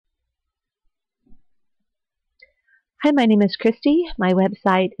Hi, my name is Christy. My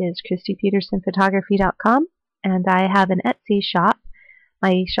website is ChristyPetersonPhotography.com, and I have an Etsy shop.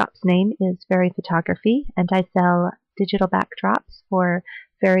 My shop's name is Fairy Photography, and I sell digital backdrops for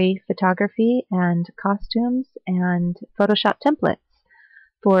fairy photography and costumes and Photoshop templates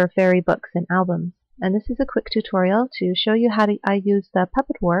for fairy books and albums. And this is a quick tutorial to show you how I use the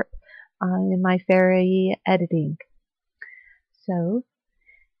Puppet Warp in my fairy editing. So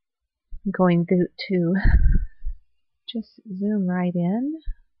I'm going to just zoom right in.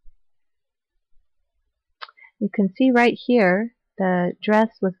 You can see right here the dress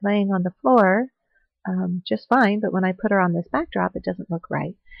was laying on the floor just fine, but when I put her on this backdrop it doesn't look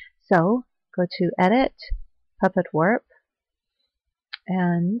right. So go to Edit, Puppet Warp,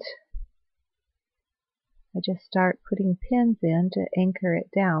 and I just start putting pins in to anchor it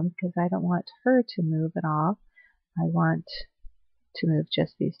down because I don't want her to move at all. I want to move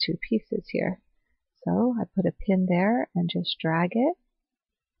just these two pieces here. So I put a pin there and just drag it.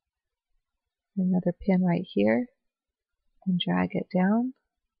 Another pin right here and drag it down.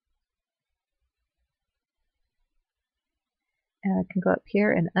 And I can go up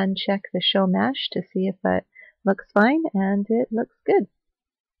here and uncheck the show mesh to see if it looks fine, and it looks good.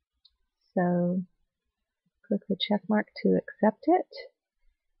 So click the check mark to accept it,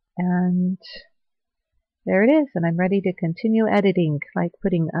 and there it is, and I'm ready to continue editing, like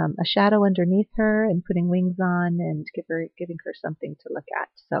putting a shadow underneath her and putting wings on and giving her something to look at.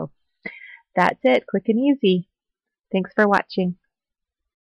 So that's it, quick and easy. Thanks for watching.